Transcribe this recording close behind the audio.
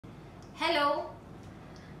Hello.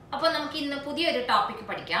 അപ്പോൾ നമുക്ക് ഇന്ന് പുതിയൊരു ടോപ്പിക്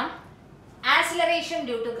പഠിക്കാം. Acceleration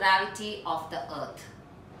due to gravity of the earth.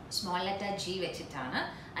 Small letter G വെച്ചിട്ടാണ്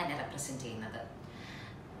അതിനെ റെപ്രസെന്റ് ചെയ്യുന്നത്.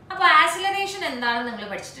 അപ്പോൾ ആക്സിലറേഷൻ എന്താണെന്ന് നിങ്ങൾ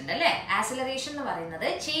പഠിച്ചിട്ടുണ്ട് അല്ലേ? ആക്സിലറേഷൻ എന്ന് പറയുന്നത്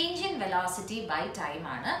change in velocity by time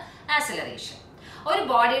ആണ് ആക്സിലറേഷൻ. ഒരു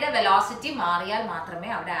ബോഡിയുടെ വെലോസിറ്റി മാറിയാൽ മാത്രമേ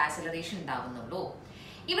അവിടെ ആക്സിലറേഷൻ ഉണ്ടാകുന്നുള്ളൂ.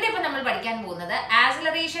 ഇവിടെ ഇപ്പോൾ നമ്മൾ പഠിക്കാൻ പോകുന്നത്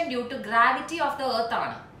acceleration due to gravity of the earth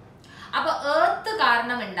ആണ്. അപ്പോൾ എർത്ത്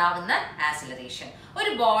കാരണം ഉണ്ടാവുന്ന ആക്സിലറേഷൻ. ഒരു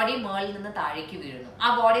ബോഡി മേളിൽ നിന്ന് താഴേക്ക് വീഴുന്നു. ആ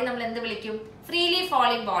ബോഡി നമ്മൾ എന്ത് വിളിക്കും? ഫ്രീലി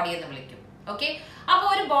ഫാളിംഗ് ബോഡി എന്ന് വിളിക്കും. ഓക്കെ, അപ്പോൾ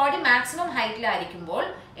ഒരു ബോഡി മാക്സിമം ഹൈറ്റിലായിരിക്കുമ്പോൾ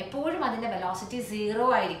എപ്പോഴും അതിന്റെ വെലോസിറ്റി 0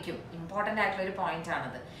 ആയിരിക്കും. ഇമ്പോർട്ടന്റ് ആയിട്ടുള്ള ഒരു പോയിന്റ്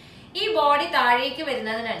ആണത്. ഈ ബോഡി താഴേക്ക്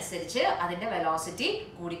വരുന്നതിനനുസരിച്ച് അതിന്റെ വെലോസിറ്റി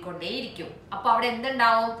കൂടിക്കൊണ്ടേയിരിക്കും. അപ്പൊ അവിടെ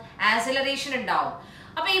എന്തുണ്ടാവും? ആക്സിലറേഷൻ ഉണ്ടാവും.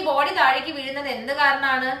 അപ്പൊ ഈ ബോഡി താഴേക്ക് വീഴുന്നത് എന്ത്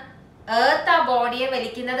കാരണമാണ്? എർത്ത് ആ ബോഡിയെ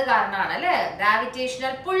വലിക്കുന്നത് കാരണമാണ് അല്ലെ?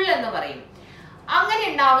 ഗ്രാവിറ്റേഷണൽ പുൾ എന്ന് പറയും. അങ്ങനെ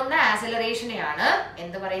ഉണ്ടാവുന്ന ആക്സിലറേഷനെയാണ്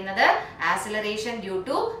എന്ത് പറയുന്നത്? Acceleration due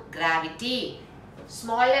to gravity.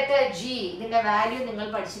 Small letter G, ഇതിന്റെ വാല്യൂ നിങ്ങൾ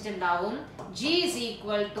പഠിച്ചിട്ടുണ്ടാവും. G is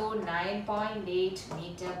equal to 9.8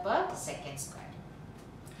 meter per second square.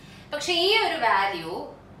 പക്ഷെ ഈ ഒരു വാല്യൂ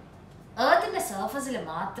എർത്തിന്റെ സർഫസിൽ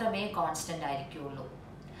മാത്രമേ കോൺസ്റ്റന്റ് ആയിരിക്കുള്ളൂ.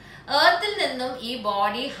 എർത്തിൽ നിന്നും ഈ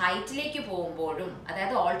ബോഡി ഹൈറ്റിലേക്ക് പോകുമ്പോഴും,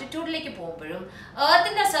 അതായത് ഓൾട്ടിറ്റ്യൂഡിലേക്ക് പോകുമ്പോഴും,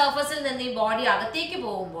 എർത്തിന്റെ സർഫസിൽ നിന്ന് ഈ ബോഡി അകത്തേക്ക്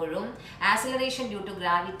പോകുമ്പോഴും ആക്സിലറേഷൻ ഡ്യൂ ടു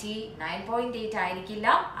ഗ്രാവിറ്റി 9.8 ആയിരിക്കില്ല,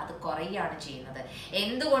 അത് കുറയുകയാണ് ചെയ്യുന്നത്.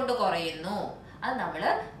 എന്തുകൊണ്ട് കുറയുന്നു? അത് നമ്മൾ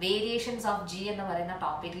വേരിയേഷൻസ് ഓഫ് ജി എന്ന് പറയുന്ന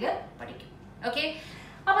ടോപ്പിക്കിൽ പഠിക്കും. ഓക്കെ,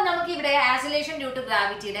 അപ്പൊ നമുക്ക് ഇവിടെ ആക്സിലറേഷൻ ഡ്യൂ ടു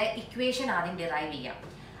ഗ്രാവിറ്റിയുടെ ഇക്വേഷൻ ആദ്യം ഡിറൈവ് ചെയ്യാം.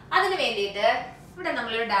 അതിന് വേണ്ടിയിട്ട് ഇവിടെ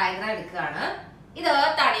നമ്മളൊരു ഡയഗ്രാം എടുക്കുകയാണ്. ഇത്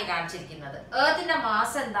എർത്ത് ആണ് ഈ കാണിച്ചിരിക്കുന്നത്. എർത്തിന്റെ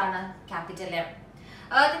മാസ് എന്താണ്? Capital M.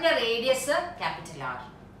 എർത്തിന്റെ radius capital R.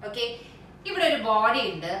 Okay, ഇവിടെ ഒരു ബോഡി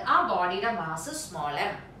ഉണ്ട്. ആ ബോഡിയുടെ മാസ് സ്മോൾ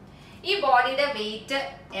എം. ഈ ബോഡിയുടെ വെയിറ്റ്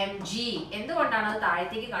എം ജി. എന്തുകൊണ്ടാണ് അത്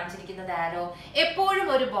താഴത്തേക്ക് കാണിച്ചിരിക്കുന്നത് ആരോ? എപ്പോഴും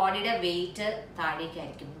ഒരു ബോഡിയുടെ വെയിറ്റ്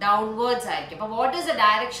താഴേക്കായിരിക്കും, ഡൗൺവേർഡ്സ് ആയിരിക്കും. അപ്പൊ what is the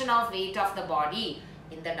direction of weight of the body?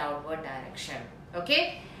 In the downward direction. Okay,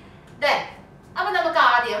 അപ്പൊ നമുക്ക്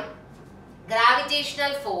ആദ്യം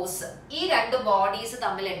ഗ്രാവിറ്റേഷണൽ ഫോഴ്സ്, ഈ രണ്ട് ബോഡീസ്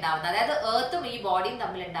തമ്മിൽ ഉണ്ടാവുന്ന, അതായത് എർത്തും ഈ ബോഡിയും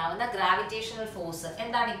തമ്മിൽ ഉണ്ടാവുന്ന ഗ്രാവിറ്റേഷണൽ ഫോഴ്സ്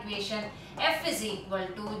എന്താണ്? Equation F is equal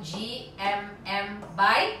to gmm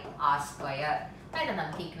by r square. അതിനെ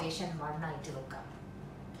നമുക്ക് ഇക്വേഷൻ 1 ആയിട്ട് വെക്കാം.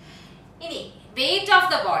 ഇനി weight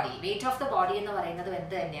of the body. Weight of the body എന്ന് പറയുന്നത്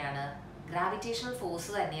എന്ത് തന്നെയാണ്? ഗ്രാവിറ്റേഷണൽ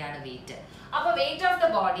ഫോഴ്സ് തന്നെയാണ് വെയിറ്റ്. അപ്പൊ weight of the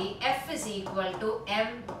body F is equal to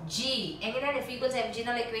mg. എങ്ങനെയാണ് F equals mg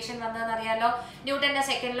എന്നുള്ള ഇക്വേഷൻ വന്നതെന്ന് അറിയാലോ? ന്യൂട്ടന്റെ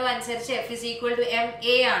സെക്കൻഡ് ലോ അനുസരിച്ച് F is equal to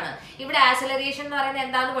ma ആണ്. ഇവിടെ ആക്സിലറേഷൻ എന്ന് പറയുന്നത്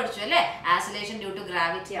എന്താണെന്ന് പഠിച്ചു അല്ലെ? ആക്സിലറേഷൻ ഡ്യൂ ടു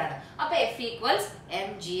ഗ്രാവിറ്റി ആണ്. അപ്പൊ F equals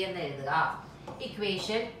mg എന്ന് എഴുതുക.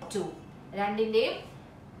 ഇക്വേഷൻ 2. രണ്ടിന്റെയും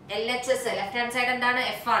LHS, ലെഫ്റ്റ് ഹാൻഡ് സൈഡ് എന്താണ്?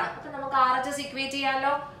 F ആണ്. അപ്പൊ നമുക്ക് RHS ഇക്വേറ്റ്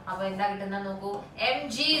ചെയ്യാമല്ലോ. അപ്പൊ എന്താ കിട്ടുന്നത് നോക്കൂ.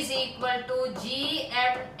 mg is equal to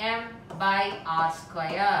gmm by r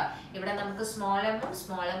square. ഇവിടെ നമുക്ക് സ്മോൾ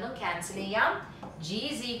എമ്മും ക്യാൻസൽ ചെയ്യാം. g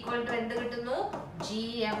is equal to എന്ത് കിട്ടുന്നു?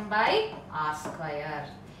 gm by r square.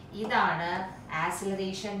 ഇതാണ്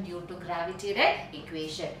acceleration due to ഗ്രാവിറ്റിയുടെ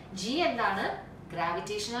equation. g എന്താണ്?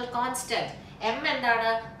 Gravitational constant. m എന്താണ്?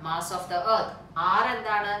 Mass of the earth. r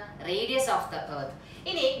എന്താണ്? Radius of the earth.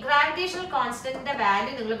 ഇനി ഗ്രാവിറ്റേഷണൽ കോൺസ്റ്റന്റിന്റെ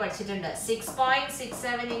വാല്യൂ നിങ്ങൾ പഠിച്ചിട്ടുണ്ട്.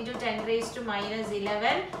 6.67 into 10 raised to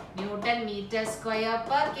 -11 newton metre square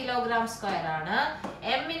per kilogram square ആണ്.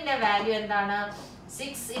 m ന്റെ value എന്താണ്?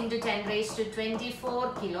 6 into 10 raised to 24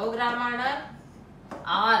 കിലോഗ്രാം ആണ്.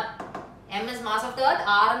 r, m is mass of the earth,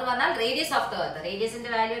 r എന്ന് പറഞ്ഞാൽ radius of the earth.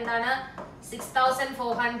 റേഡിയസിന്റെ value എന്താണ്?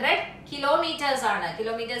 6400 കിലോമീറ്റേഴ്സ് ആണ്.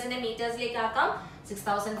 കിലോമീറ്റേഴ്സിനെ മീറ്റേഴ്സിലേക്ക് ആക്കാം.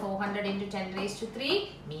 6400 into 10 raised to 3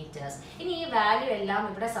 meters. ഇനി ഈ വാല്യൂ എല്ലാം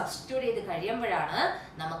ഇവിടെ സബ്സ്റ്റിറ്റ്യൂട്ട് ചെയ്ത് കഴിയുമ്പോഴാണ്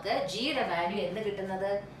നമുക്ക് ജിയുടെ വാല്യൂ എന്ത്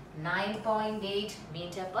കിട്ടുന്നത്? 9.8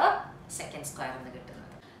 meter per second square എന്ന്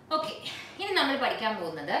കിട്ടുന്നത്. ഓക്കെ, ഇനി നമ്മൾ പഠിക്കാൻ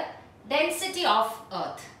പോകുന്നത് ഡെൻസിറ്റി ഓഫ്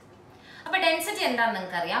എർത്ത്. അപ്പൊ ഡെൻസിറ്റി എന്താണെന്ന്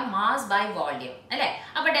നിങ്ങൾക്ക് അറിയാം? മാസ് ബൈ വോള്യൂം അല്ലെ?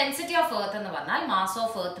 അപ്പൊ ഡെൻസിറ്റി ഓഫ് എർത്ത് എന്ന് പറഞ്ഞാൽ mass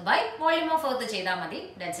of earth by volume of earth ചെയ്താൽ മതി,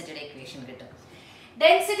 ഡെൻസിറ്റിയുടെ ഇക്വേഷൻ കിട്ടും.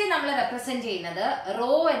 ഡെൻസിറ്റി നമ്മൾ റെപ്രസെന്റ് ചെയ്യുന്നത്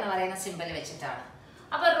റോ എന്ന് പറയുന്ന സിമ്പൽ വെച്ചിട്ടാണ്.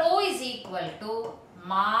 അപ്പൊ rho is equal to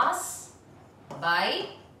mass by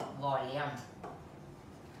volume.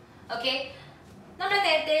 Okay, നമ്മൾ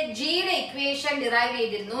നേരത്തെ ജിയുടെ ഇക്വേഷൻ ഡിറൈവ്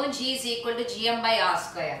ചെയ്തിരുന്നു. G is equal to gm by r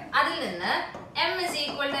square. അതിൽ നിന്ന് m is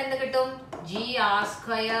equal to എന്ത് കിട്ടും? gr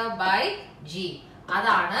square by g.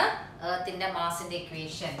 അതാണ് എർത്തിന്റെ മാസിന്റെ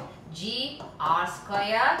equation. gr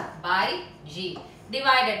square by g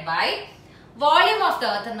divided by volume of the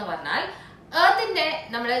earth എന്ന് പറഞ്ഞാൽ എർത്തിന്റെ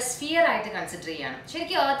നമ്മൾ സ്ഫിയർ ആയിട്ട് കൺസിഡർ ചെയ്യാണ്.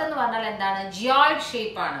 ശരിക്കും എർത്ത് എന്ന് പറഞ്ഞാൽ എന്താണ്? ജിയോയിഡ്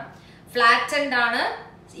ഷേപ്പ് ആണ്, ഫ്ലാറ്റൻഡ് ആണ്,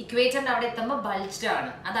 ഇക്വേറ്ററിന്റെ അവിടെ എത്തുമ്പോൾ ബൾജ്ഡ്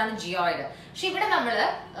ആണ്, അതാണ് ജിയോയിഡ്. പക്ഷെ ഇവിടെ നമ്മൾ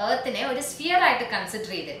എർത്തിനെ ഒരു സ്ഫിയർ ആയിട്ട്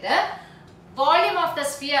കൺസിഡർ ചെയ്തിട്ട് വോളിയം ഓഫ് ദ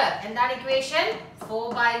സ്ഫിയർ എന്താണ് ഇക്വേഷൻ?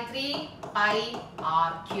 4/3 pi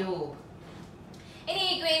r³. ഇനി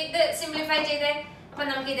ഇത് സിംപ്ലിഫൈ ചെയ്തേ. അപ്പൊ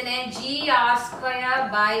നമുക്ക് ഇതിനെ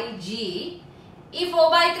gr²/g, ഈ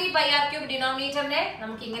 4/3 pi r³ ഡിനോമിനേറ്ററിനെ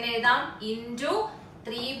നമുക്ക് ഇങ്ങനെ എഴുതാം ഇൻറ്റു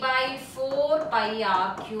 3/4 pi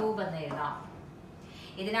r³ എന്ന് എഴുതാം.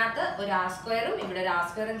 ഇതിനകത്ത് ഒരു r²ഉം ഇവിടെ ഒരു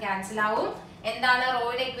r² ക്യാൻസൽ ആവും. എന്താണ്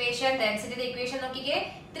റോയുടെ ഇക്വേഷൻ? ഡെൻസിറ്റിയുടെ ഇക്വേഷൻ നോക്കിക്കേ,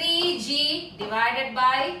 3g divided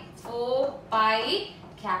by 4 pi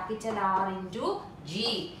capital R into g.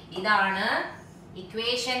 ഇതാണ്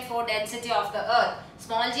equation for density of the earth.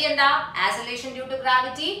 Small g എന്താ? Acceleration due to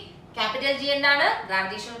gravity. Capital G എന്താണ്?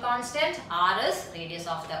 Gravitational constant. R is radius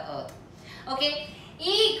of the earth. Okay,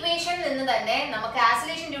 ഈ ഇക്വേഷനിൽ നിന്ന് തന്നെ നമുക്ക്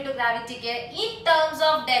acceleration due to ഗ്രാവിറ്റിക്ക് in terms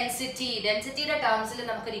of ഡെൻസിറ്റിയുടെ ടേംസിൽ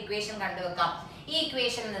നമുക്കൊരു equation കണ്ടുവെക്കാം. ഈ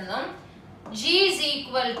ഇക്വേഷനിൽ നിന്നും G is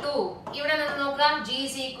equal to, ഇവിടെ നിന്ന് നോക്കാം, G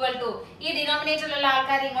is equal to ഈ ഡിനോമിനേറ്ററിലുള്ള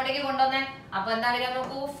ആൾക്കാർ ഇങ്ങോട്ടേക്ക് കൊണ്ടുവന്നേ. അപ്പൊ എന്താ വരിക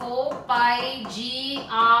നോക്കൂ, 4 pi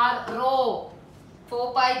gr rho. 4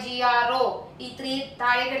 pi gr rho. ഈ 3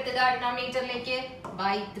 താഴേക്ക് എടുത്തിട്ട് ഡിനോമിനേറ്ററിലേക്ക്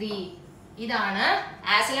by 3. ഇതാണ്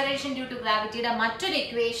ആക്സിലറേഷൻ ഡ്യൂ ടു ഗ്രാവിറ്റിയുടെ മറ്റൊരു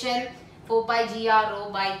equation, 4 pi gr rho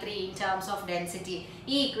by 3 in terms of density.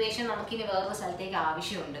 ഈ ഇക്വേഷൻ നമുക്കിനി വേറൊരു സ്ഥലത്തേക്ക്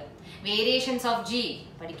ആവശ്യമുണ്ട്. വേരിയേഷൻസ് ഓഫ് G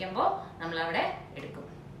പഠിക്കുമ്പോൾ നമ്മൾ അവിടെ എടുക്കും.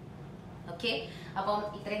 ഓക്കെ, അപ്പം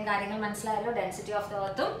ഇത്രയും കാര്യങ്ങൾ മനസ്സിലായല്ലോ, density of the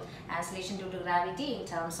എർത്തും acceleration due to gravity in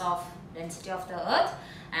terms of density of the earth.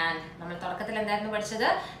 And നമ്മൾ തുടക്കത്തിൽ എന്തായിരുന്നു പഠിച്ചത്?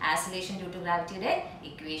 ആക്സിലറേഷൻ ഡ്യൂ ടു ഗ്രാവിറ്റിയുടെ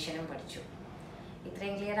ഇക്വേഷനും പഠിച്ചു.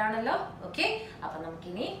 ഇത്രയും ക്ലിയർ ആണല്ലോ? ഓക്കെ, അപ്പം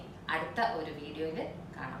നമുക്കിനി അടുത്ത ഒരു വീഡിയോയിൽ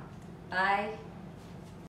കാണാം. ബൈ.